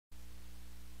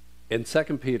In 2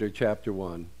 Peter chapter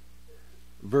 1,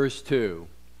 verse 2,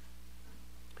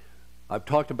 I've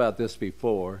talked about this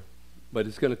before, but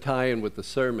it's going to tie in with the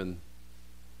sermon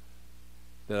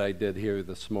that I did here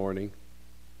this morning.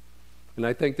 And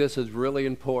I think this is really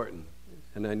important,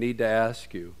 and I need to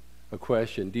ask you a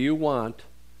question. Do you want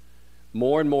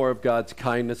more and more of God's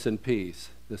kindness and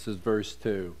peace? This is verse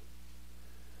 2.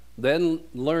 Then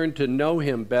learn to know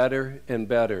Him better and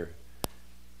better.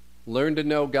 Learn to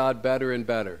know God better and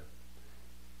better.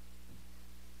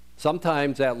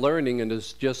 Sometimes that learning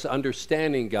is just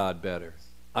understanding God better,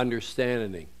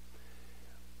 understanding.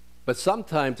 But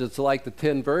sometimes it's like the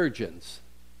 10 virgins.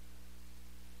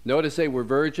 Notice they were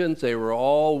virgins. They were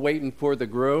all waiting for the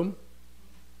groom.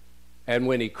 And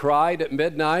when he cried at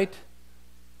midnight,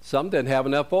 some didn't have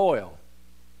enough oil.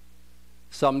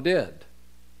 Some did.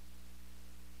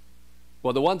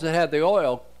 Well, the ones that had the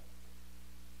oil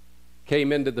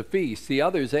came into the feast. The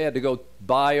others, they had to go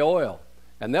buy oil.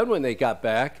 And then when they got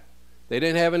back, they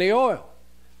didn't have any oil.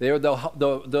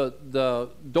 The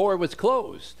door was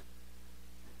closed.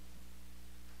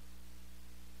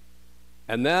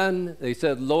 And then they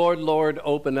said, Lord, Lord,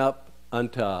 open up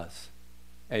unto us.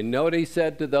 And know what he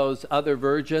said to those other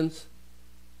virgins?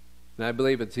 And I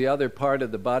believe it's the other part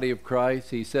of the body of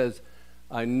Christ. He says,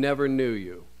 I never knew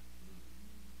you.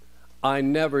 I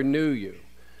never knew you.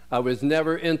 I was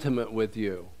never intimate with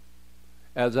you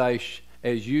as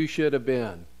you should have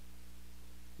been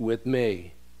with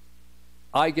me.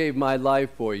 I gave my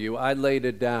life for you. I laid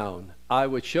it down. I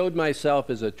showed myself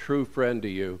as a true friend to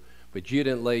you, but you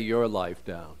didn't lay your life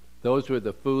down. Those were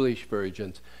the foolish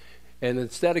virgins. And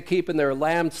instead of keeping their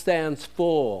lampstands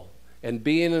full and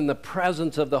being in the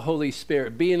presence of the Holy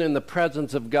Spirit, being in the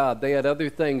presence of God, they had other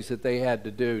things that they had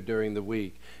to do during the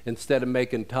week instead of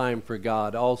making time for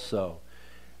God also.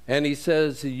 And he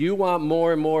says, you want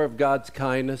more and more of God's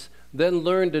kindness? Then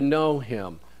learn to know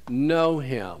Him. Know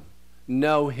Him.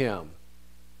 Know Him.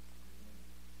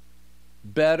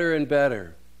 Better and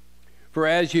better. For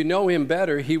as you know Him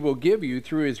better, He will give you,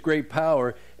 through His great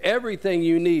power, everything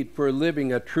you need for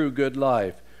living a true good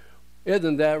life.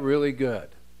 Isn't that really good?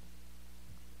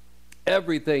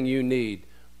 Everything you need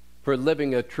for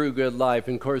living a true good life.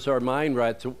 And of course, our mind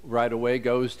right away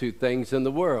goes to things in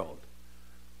the world.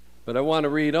 But I want to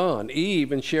read on. He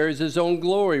even shares His own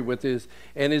glory with His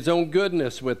and His own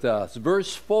goodness with us.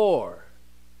 Verse 4.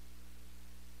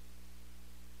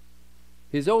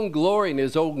 His own glory and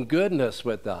His own goodness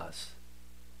with us.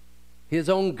 His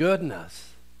own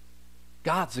goodness.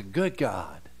 God's a good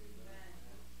God.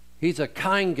 He's a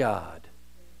kind God.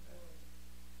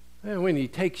 And when He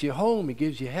takes you home, He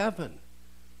gives you heaven.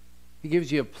 He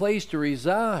gives you a place to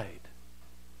reside.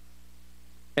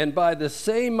 And by the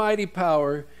same mighty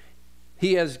power,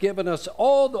 He has given us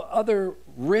all the other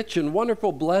rich and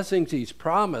wonderful blessings He's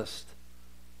promised.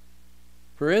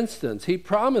 For instance, He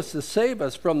promised to save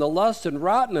us from the lust and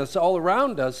rottenness all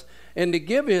around us and to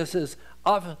give us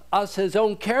His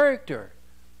own character,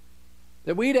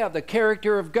 that we'd have the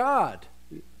character of God.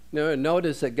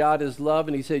 Notice that God is love,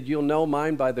 and He said, you'll know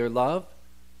mine by their love.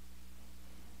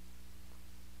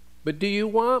 But do you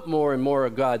want more and more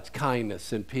of God's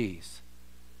kindness and peace?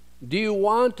 Do you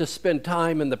want to spend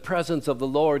time in the presence of the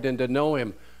Lord and to know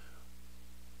Him?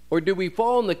 Or do we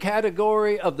fall in the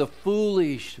category of the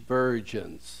foolish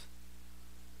virgins?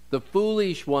 The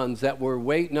foolish ones that were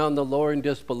waiting on the Lord and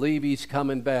just believe He's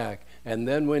coming back. And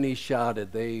then when He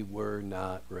shouted, they were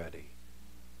not ready.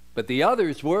 But the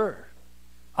others were.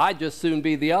 I'd just soon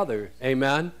be the other.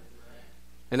 Amen?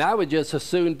 And I would just as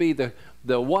soon be the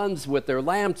ones with their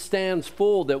lampstands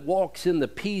full that walks in the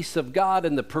peace of God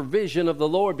and the provision of the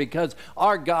Lord, because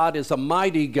our God is a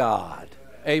mighty God.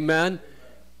 Amen?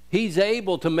 He's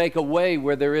able to make a way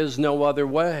where there is no other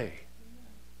way.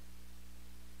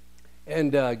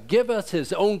 And give us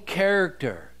His own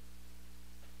character.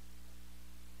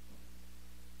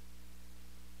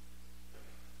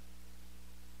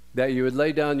 That you would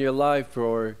lay down your life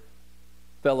for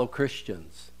fellow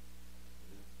Christians.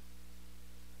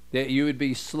 That you would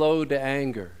be slow to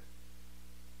anger.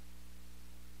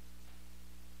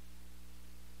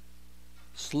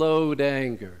 Slow to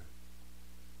anger.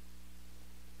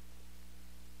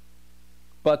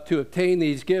 But to obtain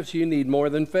these gifts, you need more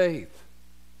than faith.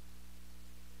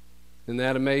 Isn't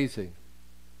that amazing?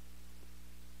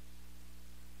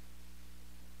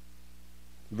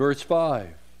 Verse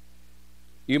 5.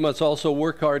 You must also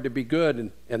work hard to be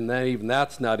good, and then even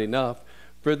that's not enough.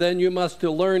 For then you must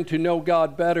learn to know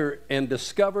God better and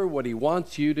discover what He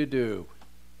wants you to do.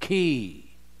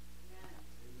 Key.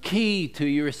 Key to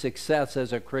your success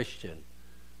as a Christian.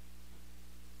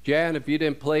 Jan, if you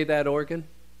didn't play that organ,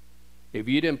 If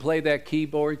you didn't play that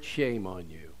keyboard, shame on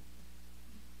you.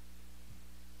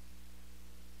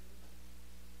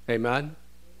 Amen?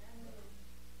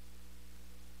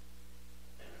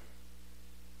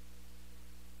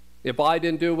 If I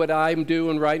didn't do what I'm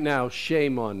doing right now,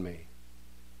 shame on me.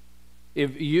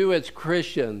 If you as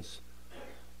Christians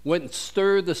wouldn't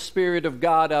stir the Spirit of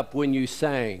God up when you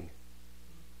sang,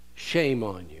 shame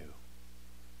on you.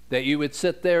 That you would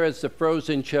sit there as the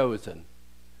frozen chosen.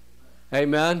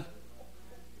 Amen?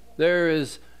 There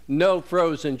is no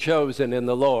frozen chosen in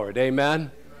the Lord.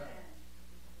 Amen?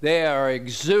 They are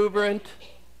exuberant,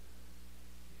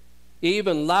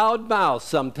 even loud-mouthed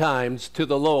sometimes to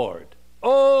the Lord.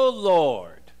 Oh,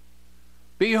 Lord,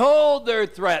 behold their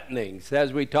threatenings,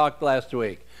 as we talked last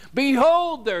week.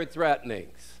 Behold their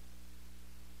threatenings.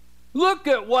 Look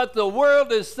at what the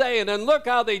world is saying, and look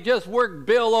how they just worked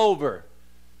Bill over.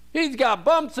 He's got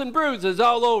bumps and bruises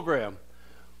all over him.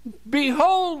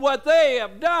 Behold what they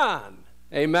have done.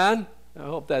 Amen? I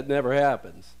hope that never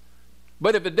happens.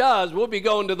 But if it does, we'll be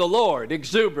going to the Lord,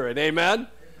 exuberant. Amen?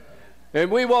 And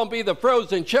we won't be the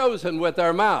frozen chosen with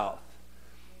our mouth.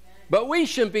 But we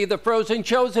shouldn't be the frozen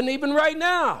chosen even right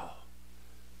now.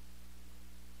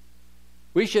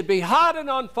 We should be hot and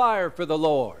on fire for the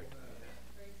Lord.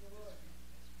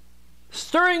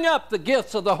 Stirring up the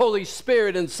gifts of the Holy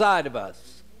Spirit inside of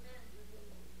us.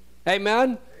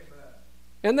 Amen?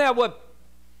 Isn't that what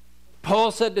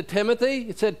Paul said to Timothy?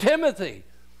 He said, Timothy,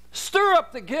 stir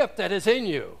up the gift that is in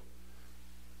you.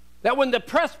 That when the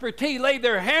presbytery laid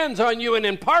their hands on you and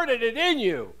imparted it in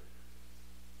you,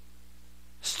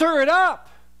 stir it up.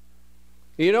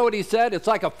 You know what he said? It's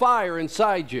like a fire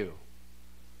inside you.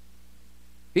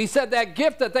 He said that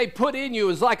gift that they put in you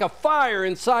is like a fire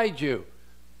inside you.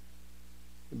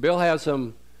 Bill has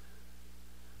some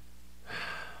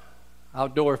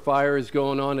outdoor fires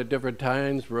going on at different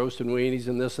times, roasting weenies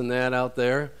and this and that out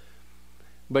there.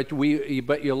 But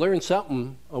you learn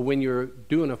something when you're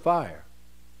doing a fire.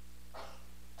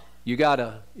 You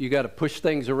gotta push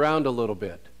things around a little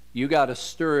bit. You gotta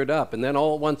stir it up, and then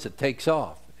all at once it takes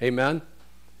off. Amen?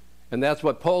 And that's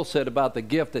what Paul said about the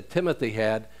gift that Timothy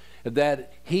had,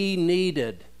 that he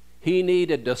needed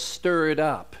to stir it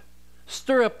up.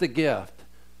 Stir up the gift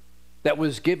that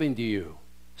was given to you.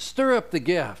 Stir up the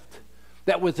gift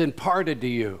that was imparted to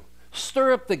you.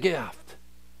 Stir up the gift.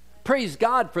 Praise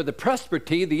God for the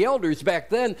presbytery, the elders back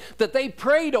then, that they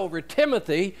prayed over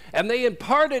Timothy and they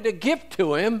imparted a gift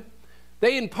to him.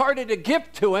 They imparted a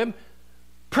gift to him.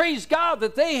 Praise God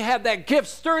that they had that gift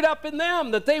stirred up in them,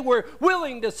 that they were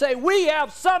willing to say, we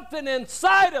have something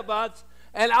inside of us,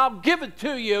 and I'll give it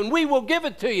to you, and we will give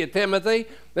it to you, Timothy.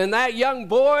 And that young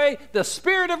boy, the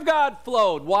Spirit of God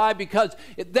flowed. Why? Because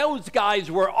those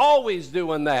guys were always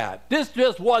doing that. This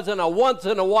just wasn't a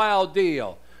once-in-a-while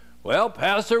deal. Well,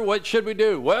 Pastor, what should we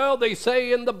do? Well, they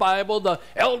say in the Bible the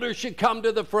elders should come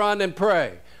to the front and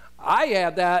pray. I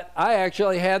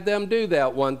actually had them do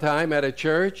that one time at a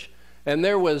church, and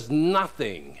there was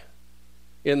nothing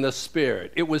in the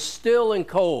Spirit. It was still and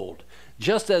cold,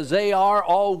 just as they are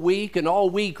all week and all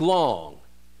week long.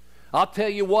 I'll tell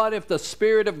you what, if the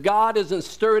Spirit of God isn't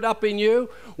stirred up in you,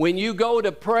 when you go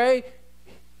to pray,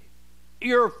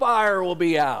 your fire will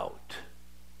be out.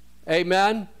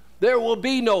 Amen? There will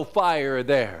be no fire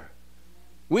there.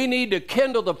 We need to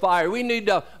kindle the fire. We need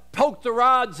to poke the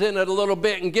rods in it a little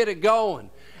bit and get it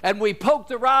going. And we poke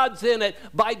the rods in it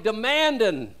by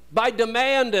demanding,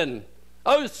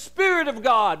 oh, Spirit of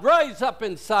God, rise up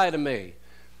inside of me.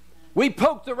 We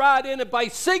poke the rod in it by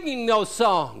singing those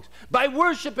songs, by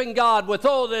worshiping God with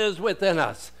all that is within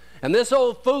us. And this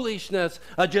old foolishness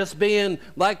of just being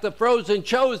like the frozen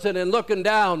chosen and looking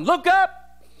down. Look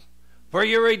up, for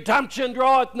your redemption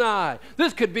draweth nigh.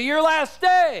 This could be your last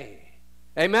day.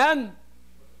 Amen?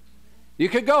 You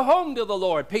could go home to the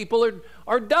Lord. People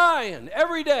are dying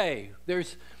every day.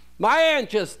 My aunt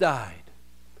just died.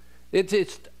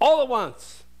 It's all at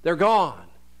once. They're gone.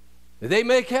 They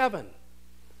make heaven.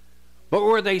 But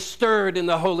were they stirred in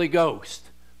the Holy Ghost?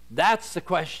 That's the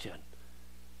question.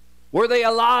 Were they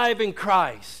alive in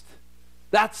Christ?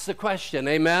 That's the question.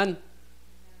 Amen?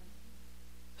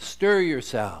 Stir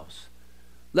yourselves.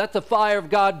 Let the fire of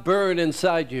God burn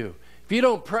inside you. If you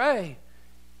don't pray,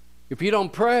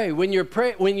 when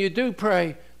you do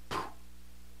pray,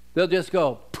 they'll just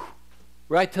go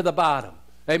right to the bottom.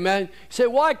 Amen? You say,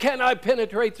 why can't I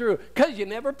penetrate through? Because you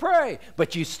never pray.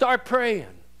 But you start praying.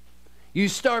 You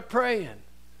start praying.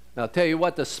 I'll tell you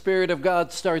what, the Spirit of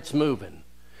God starts moving.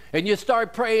 And you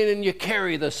start praying and you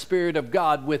carry the Spirit of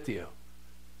God with you.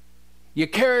 You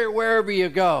carry it wherever you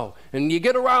go, and you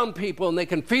get around people and they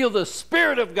can feel the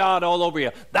Spirit of God all over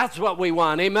you. That's what we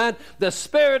want, amen? The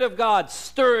Spirit of God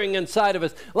stirring inside of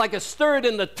us, like it stirred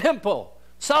in the temple,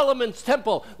 Solomon's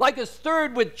temple, like it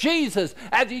stirred with Jesus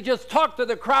as he just talked to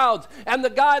the crowds, and the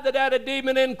guy that had a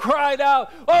demon in cried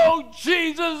out, "Oh,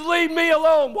 Jesus, leave me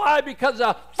alone." Why? Because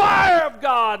the fire of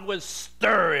God was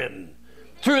stirring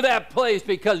through that place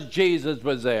because Jesus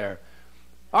was there.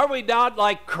 Are we not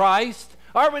like Christ?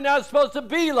 Are we not supposed to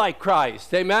be like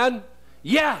Christ? Amen?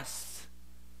 Yes.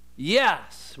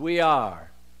 Yes, we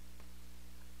are.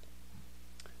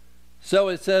 So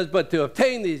it says, but to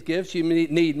obtain these gifts, you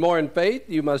need more in faith.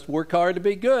 You must work hard to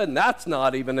be good. And that's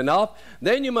not even enough.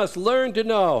 Then you must learn to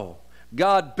know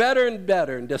God better and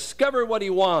better and discover what he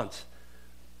wants.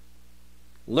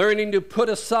 Learning to put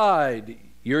aside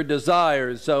your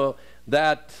desires so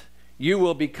that you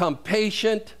will become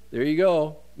patient. There you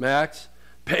go, Max.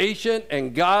 Patient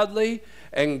and godly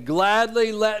and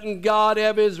gladly letting God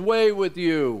have his way with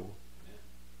you.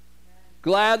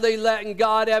 Gladly letting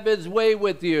God have his way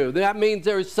with you. That means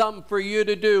there's something for you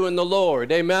to do in the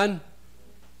Lord. Amen?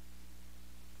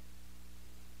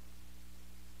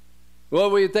 Well,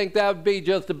 we would think that would be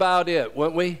just about it,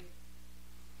 wouldn't we?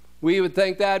 We would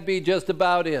think that would be just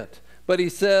about it. But he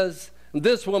says,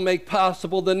 this will make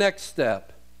possible the next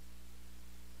step.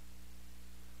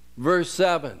 Verse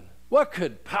 7. What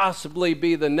could possibly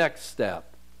be the next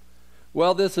step?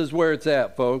 Well, this is where it's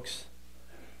at, folks.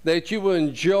 That you will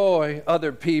enjoy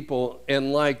other people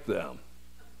and like them.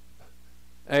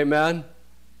 Amen?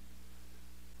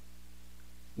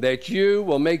 That he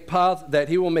will make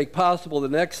possible the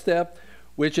next step,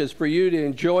 which is for you to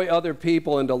enjoy other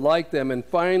people and to like them. And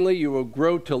finally, you will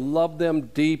grow to love them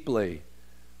deeply.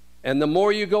 And the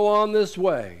more you go on this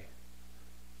way,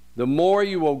 the more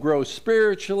you will grow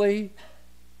spiritually.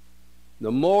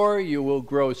 The more you will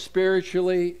grow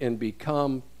spiritually and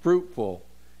become fruitful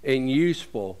and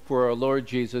useful for our Lord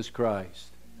Jesus Christ.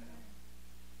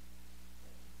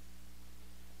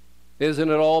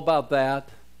 Isn't it all about that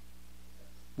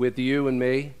with you and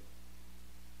me?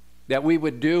 That we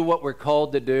would do what we're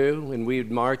called to do and we'd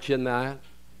march in that.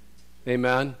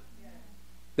 Amen?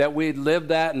 That we'd live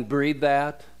that and breathe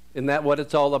that. Isn't that what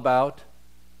it's all about?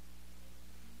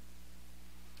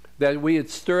 That we would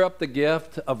stir up the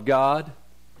gift of God.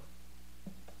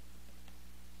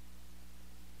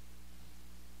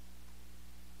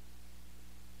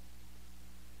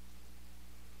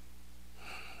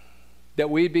 That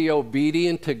we be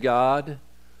obedient to God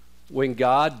when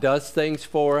God does things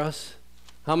for us.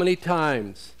 How many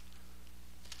times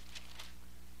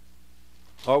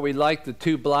are we like the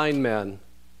two blind men?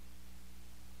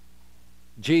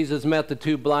 Jesus met the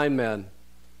two blind men.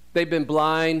 They've been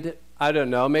blind, I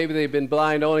don't know, maybe they've been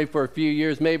blind only for a few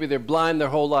years. Maybe they're blind their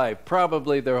whole life,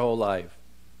 probably their whole life.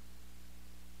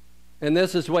 And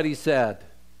this is what he said.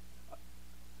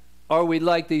 Are we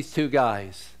like these two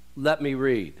guys? Let me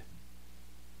read.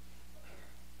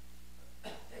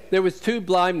 There was two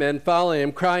blind men following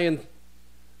him, crying,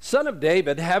 "Son of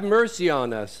David, have mercy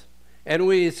on us." And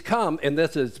when he is come, and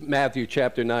this is Matthew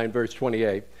chapter 9, verse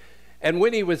 28. And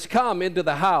when he was come into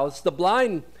the house, the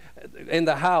blind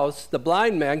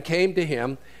man came to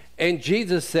him, and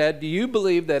Jesus said, "Do you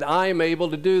believe that I am able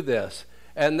to do this?"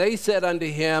 And they said unto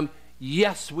him,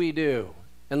 "Yes, we do."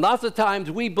 And lots of times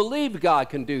we believe God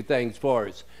can do things for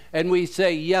us, and we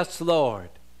say, "Yes, Lord."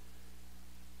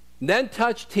 Then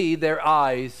touched he their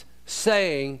eyes,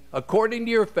 saying, "According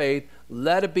to your faith,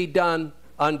 let it be done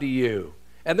unto you."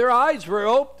 And their eyes were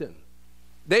opened.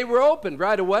 They were opened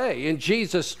right away. And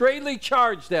Jesus straightly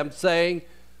charged them, saying,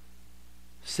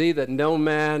 "See that no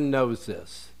man knows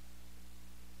this.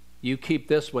 You keep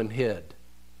this one hid."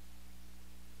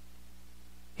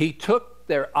 He took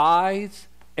their eyes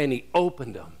and he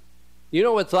opened them. You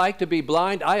know what it's like to be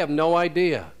blind? I have no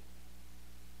idea.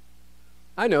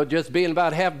 I know just being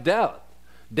about half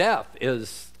deaf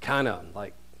is kind of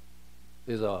like,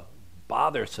 is a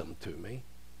bothersome to me.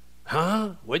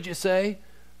 Huh? What'd you say?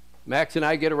 Max and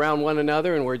I get around one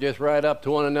another and we're just right up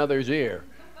to one another's ear.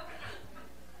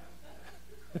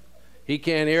 He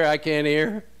can't hear, I can't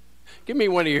hear. Give me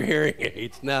one of your hearing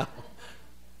aids now.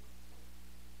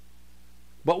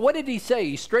 But what did he say?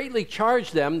 He straightly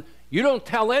charged them, you don't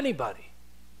tell anybody.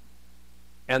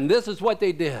 And this is what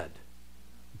they did.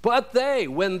 But they,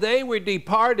 when they were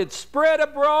departed, spread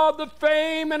abroad the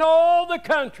fame in all the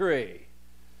country.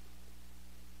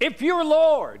 If your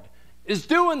Lord is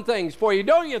doing things for you,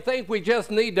 don't you think we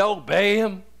just need to obey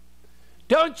him?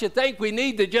 Don't you think we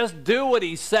need to just do what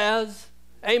he says?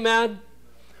 Amen?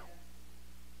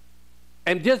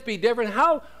 And just be different.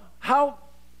 How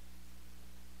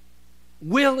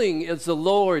willing is the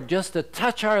Lord just to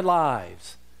touch our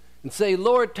lives and say,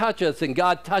 Lord, touch us, and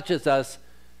God touches us,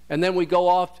 and then we go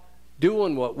off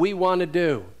doing what we want to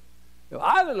do.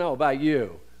 I don't know about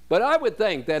you, but I would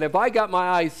think that if I got my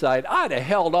eyesight, I'd have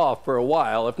held off for a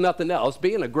while, if nothing else,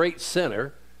 being a great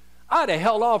sinner, I'd have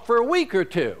held off for a week or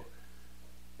two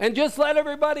and just let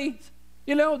everybody,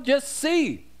 just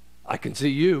see. I can see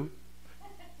you.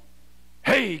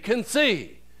 Hey, can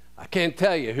see. I can't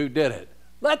tell you who did it.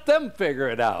 Let them figure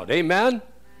it out. Amen?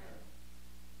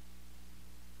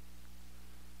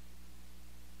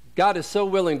 God is so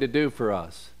willing to do for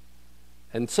us.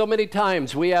 And so many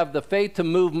times we have the faith to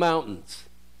move mountains.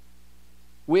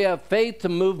 We have faith to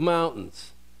move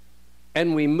mountains.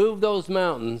 And we move those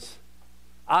mountains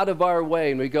out of our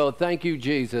way and we go, thank you,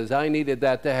 Jesus. I needed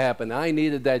that to happen. I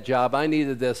needed that job. I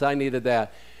needed this. I needed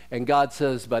that. And God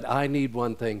says, but I need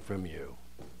one thing from you.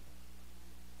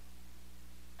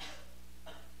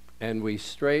 And we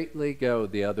straightly go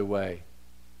the other way.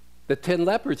 The 10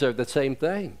 lepers are the same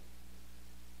thing.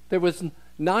 There was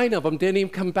 9 of them didn't even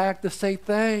come back to say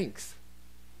thanks.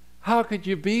 How could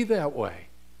you be that way?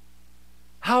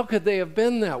 How could they have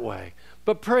been that way?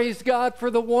 But praise God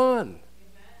for the one.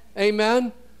 Amen?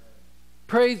 Amen?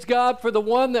 Praise God for the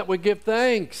one that would give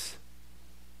thanks.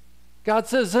 God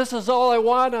says, this is all I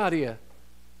want out of you.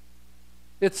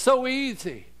 It's so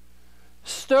easy.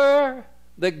 Stir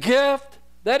the gift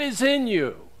that is in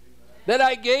you, that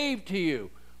I gave to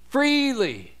you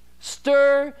freely.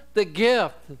 Stir the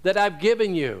gift that I've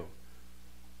given you.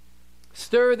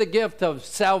 Stir the gift of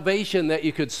salvation that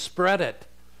you could spread it.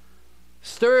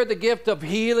 Stir the gift of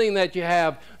healing that you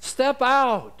have. Step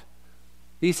out.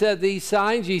 He said these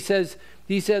signs, he says,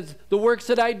 the works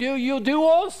that I do, you'll do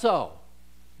also.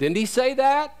 Didn't he say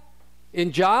that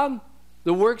in John?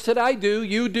 The works that I do,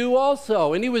 you do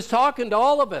also. And he was talking to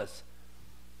all of us.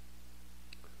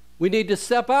 We need to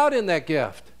step out in that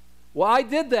gift. Well, I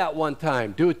did that one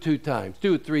time. Do it 2 times.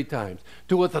 Do it 3 times.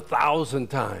 Do it 1,000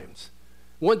 times.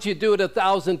 Once you do it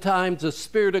 1,000 times, the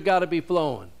Spirit of God will be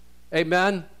flowing.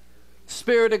 Amen?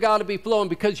 Spirit of God will be flowing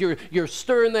because you're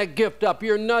stirring that gift up.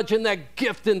 You're nudging that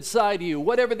gift inside of you.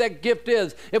 Whatever that gift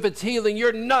is, if it's healing,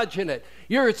 you're nudging it.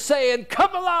 You're saying,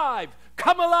 come alive.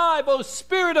 Come alive, oh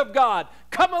Spirit of God.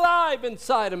 Come alive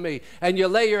inside of me. And you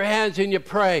lay your hands and you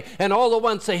pray. And all at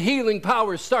once the healing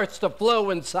power starts to flow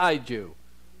inside you.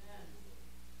 Amen.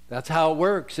 That's how it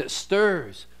works. It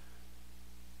stirs.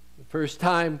 The first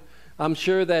time, I'm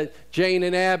sure that Jane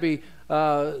and Abby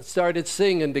started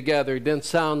singing together. It didn't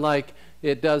sound like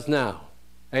it does now.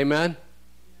 Amen?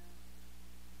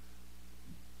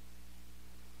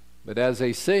 But as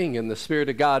they sing and the Spirit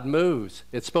of God moves,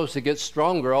 it's supposed to get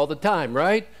stronger all the time,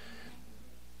 right?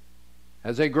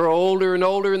 As they grow older and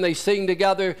older and they sing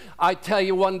together, I tell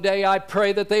you, one day I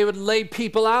pray that they would lay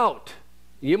people out.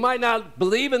 You might not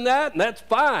believe in that, and that's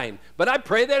fine. But I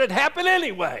pray that it happen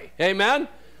anyway. Amen?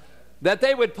 That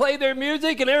they would play their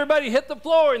music and everybody hit the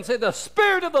floor and say, the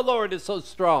Spirit of the Lord is so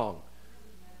strong.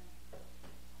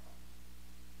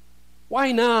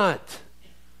 Why not?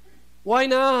 Why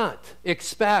not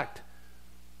expect?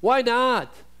 Why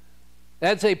not?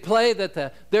 As they play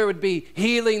that there would be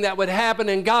healing that would happen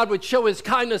and God would show his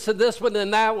kindness to this one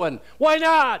and that one. Why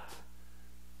not?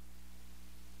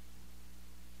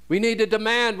 We need to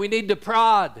demand. We need to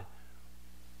prod.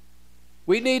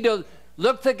 We need to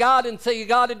look to God and say, you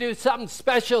got to do something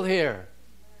special here.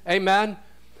 Amen?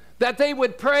 That they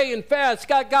would pray and fast.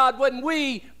 God, when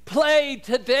we play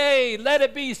today, let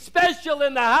it be special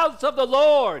in the house of the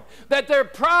Lord. That they're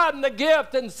prodding the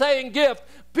gift and saying, gift,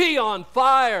 be on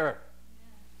fire.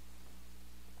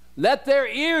 Let their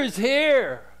ears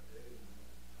hear.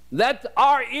 Let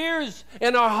our ears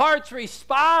and our hearts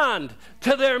respond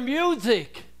to their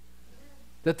music.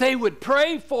 That they would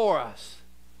pray for us.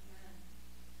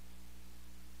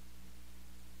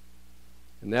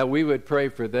 And that we would pray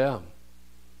for them.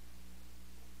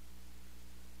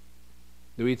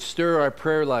 That we'd stir our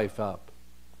prayer life up.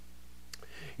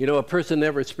 You know, a person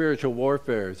never spiritual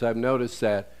warfares. I've noticed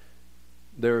that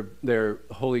their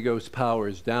Holy Ghost power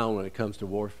is down when it comes to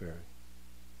warfare.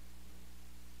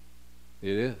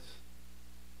 It is.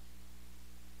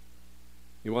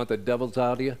 You want the devils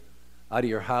out of you? Out of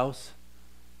your house?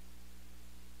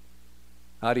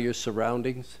 Out of your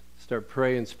surroundings? Start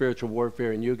praying spiritual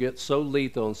warfare and you get so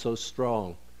lethal and so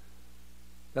strong.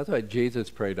 That's why Jesus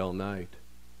prayed all night.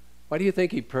 Why do you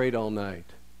think he prayed all night?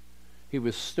 He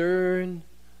was stirring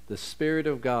the Spirit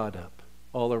of God up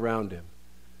all around him.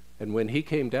 And when he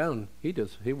came down, he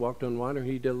walked on water,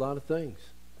 he did a lot of things.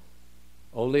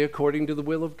 Only according to the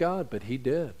will of God, but he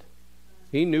did.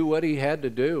 He knew what he had to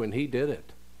do and he did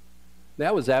it.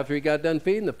 That was after he got done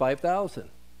feeding the 5,000.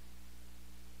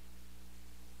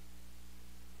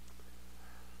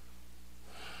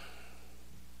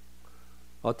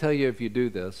 I'll tell you, if you do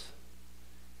this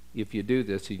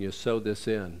and you sow this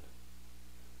in,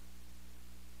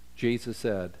 Jesus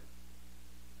said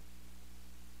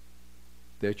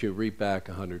that you reap back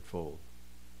 100-fold.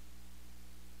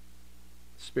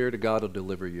 The Spirit of God will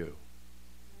deliver you.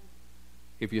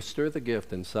 If you stir the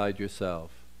gift inside yourself,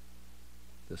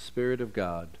 the Spirit of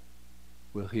God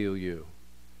will heal you.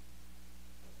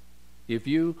 If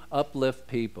you uplift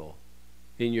people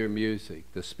in your music,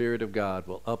 the Spirit of God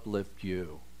will uplift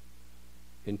you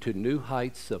into new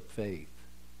heights of faith,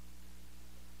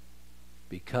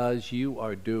 because you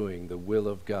are doing the will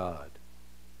of God.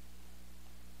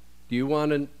 Do you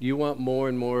want more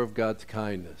and more of God's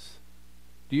kindness?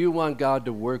 Do you want God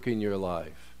to work in your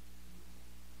life?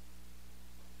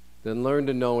 Then learn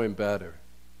to know Him better.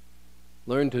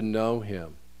 Learn to know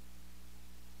Him.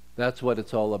 That's what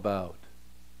it's all about.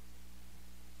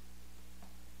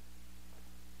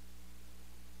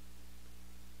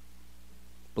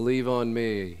 Believe on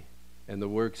me, and the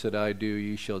works that I do,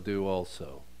 ye shall do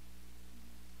also.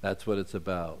 That's what it's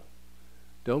about.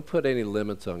 Don't put any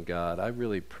limits on God. I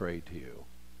really pray to you.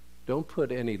 Don't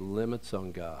put any limits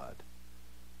on God.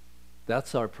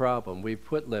 That's our problem. We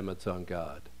put limits on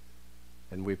God,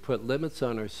 and we put limits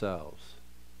on ourselves.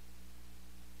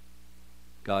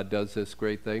 God does this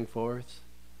great thing for us,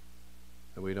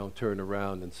 and we don't turn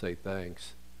around and say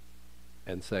thanks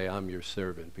and say, I'm your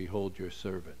servant. Behold your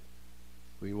servant.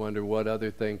 We wonder, what other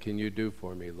thing can you do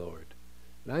for me, Lord?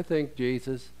 And I think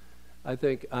Jesus,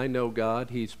 I know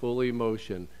God, He's full of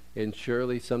emotion. And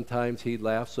surely sometimes He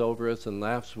laughs over us and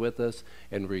laughs with us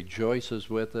and rejoices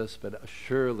with us. But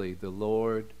surely the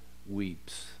Lord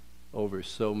weeps over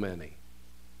so many.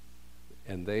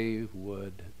 And they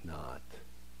would not.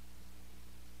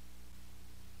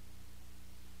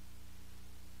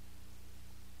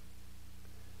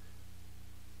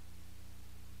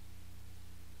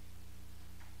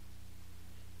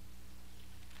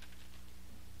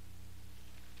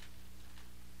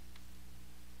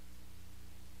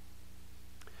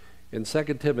 In 2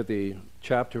 Timothy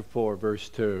chapter 4, verse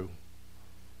 2,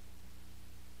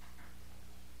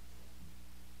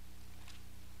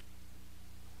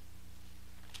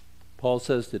 Paul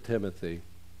says to Timothy,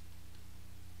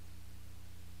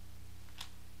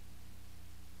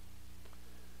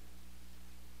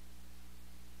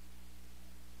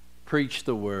 preach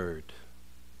the word.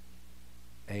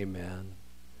 Amen.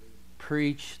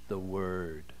 Preach the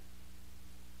word.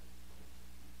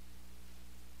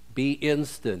 Be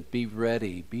instant, be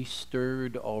ready, be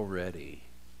stirred already.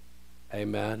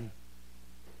 Amen.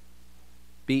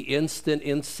 Be instant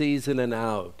in season and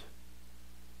out.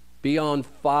 Be on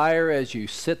fire as you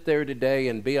sit there today,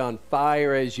 and be on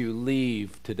fire as you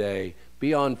leave today.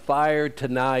 Be on fire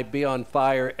tonight, be on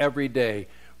fire every day.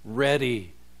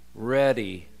 Ready,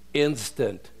 ready,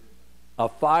 instant. A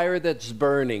fire that's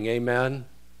burning, amen.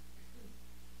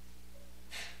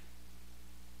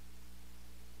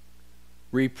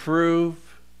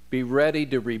 Reprove, be ready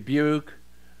to rebuke,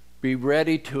 be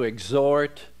ready to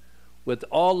exhort with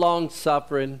all long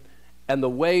suffering, and the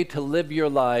way to live your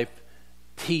life,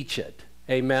 teach it.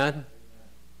 Amen?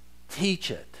 Teach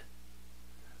it.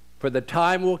 For the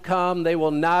time will come, they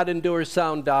will not endure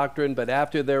sound doctrine, but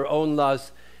after their own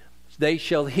lust, they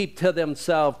shall heap to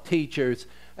themselves teachers.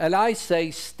 And I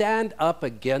say, stand up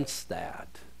against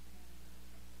that.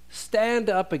 Stand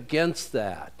up against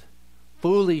that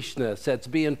foolishness that's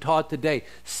being taught today.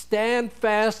 Stand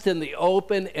fast in the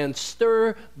open and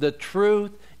stir the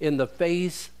truth in the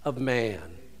face of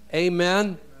man.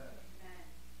 Amen?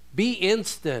 Be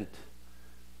instant.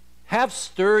 Have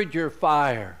stirred your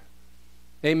fire.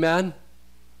 Amen?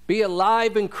 Be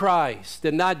alive in Christ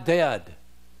and not dead.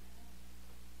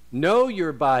 Know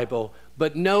your Bible,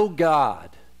 but know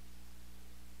God.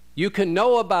 You can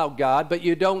know about God, but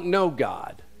you don't know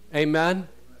God. Amen?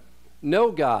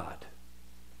 Know God.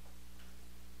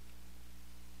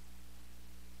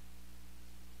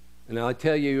 And I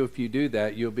tell you, if you do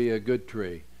that, you'll be a good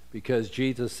tree, because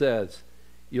Jesus says,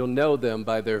 you'll know them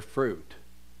by their fruit.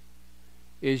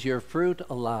 Is your fruit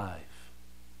alive?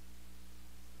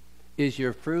 Is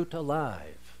your fruit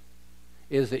alive?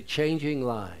 Is it changing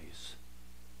lives?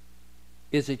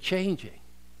 Is it changing?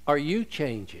 Are you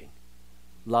changing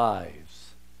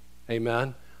lives?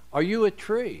 Amen? Are you a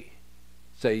tree?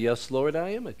 Say, yes, Lord, I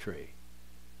am a tree.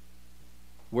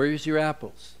 Where's your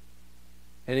apples?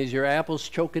 And is your apples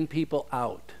choking people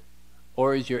out?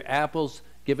 Or is your apples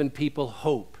giving people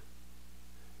hope?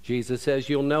 Jesus says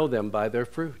you'll know them by their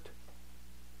fruit.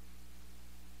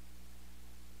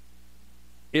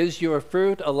 Is your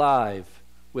fruit alive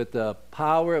with the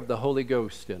power of the Holy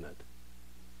Ghost in it?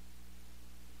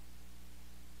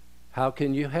 How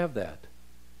can you have that?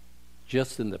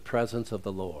 Just in the presence of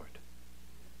the Lord.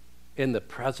 In the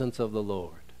presence of the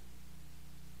Lord.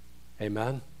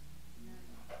 Amen?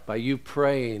 By you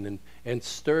praying and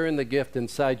stirring the gift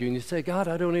inside you. And you say, God,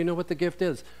 I don't even know what the gift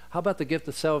is. How about the gift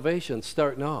of salvation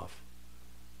starting off?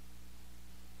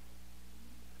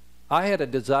 I had a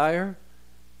desire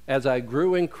as I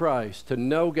grew in Christ to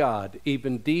know God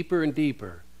even deeper and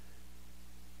deeper.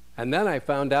 And then I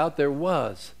found out there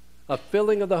was a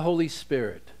filling of the Holy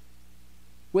Spirit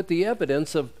with the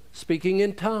evidence of speaking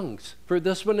in tongues for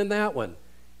this one and that one.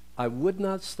 I would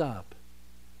not stop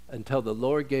until the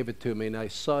Lord gave it to me, and I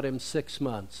sought him 6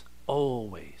 months.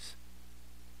 Always.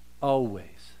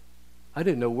 Always. I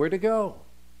didn't know where to go.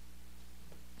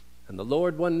 And the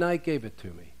Lord one night gave it to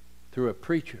me through a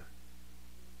preacher.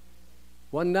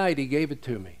 One night he gave it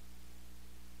to me.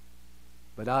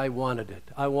 But I wanted it.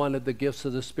 I wanted the gifts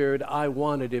of the Spirit. I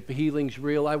wanted it. If healing's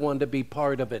real, I wanted to be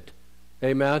part of it.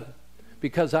 Amen?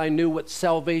 Because I knew what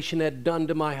salvation had done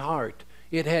to my heart.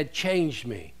 It had changed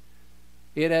me.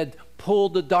 It had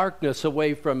pulled the darkness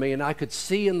away from me, and I could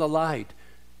see in the light.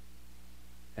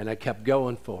 And I kept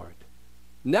going for it.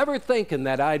 Never thinking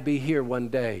that I'd be here one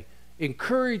day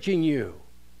encouraging you.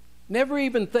 Never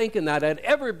even thinking that I'd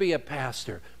ever be a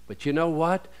pastor. But you know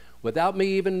what? Without me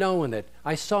even knowing it,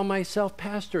 I saw myself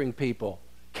pastoring people,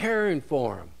 caring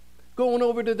for them, going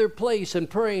over to their place and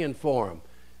praying for them.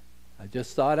 I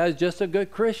just thought I was just a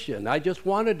good Christian. I just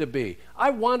wanted to be.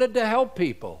 I wanted to help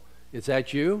people. Is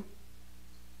that you?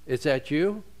 Is that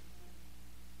you?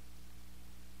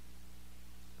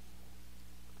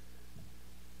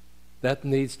 That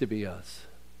needs to be us.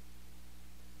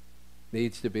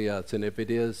 Needs to be us. And if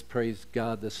it is, praise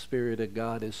God, the Spirit of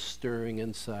God is stirring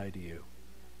inside you.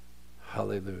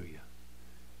 Hallelujah.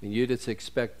 And you just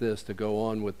expect this to go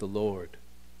on with the Lord.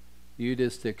 You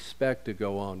just expect to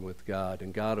go on with God,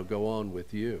 and God will go on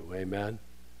with you. Amen?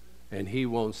 And he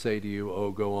won't say to you,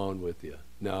 oh, go on with you.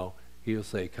 No, he'll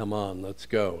say, come on, let's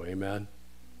go. Amen?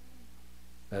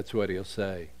 That's what he'll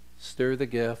say. Stir the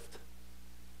gift.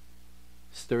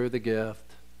 Stir the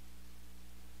gift.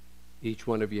 Each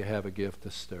one of you have a gift to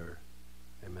stir.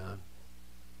 Amen?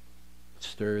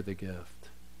 Stir the gift.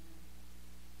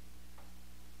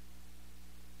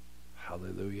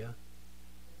 Hallelujah.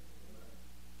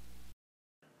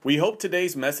 We hope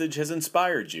today's message has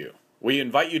inspired you. We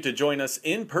invite you to join us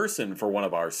in person for one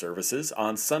of our services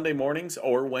on Sunday mornings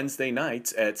or Wednesday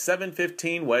nights at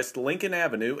 715 West Lincoln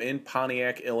Avenue in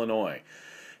Pontiac, Illinois.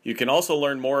 You can also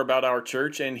learn more about our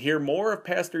church and hear more of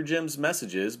Pastor Jim's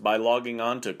messages by logging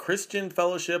on to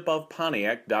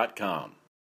ChristianFellowshipofPontiac.com.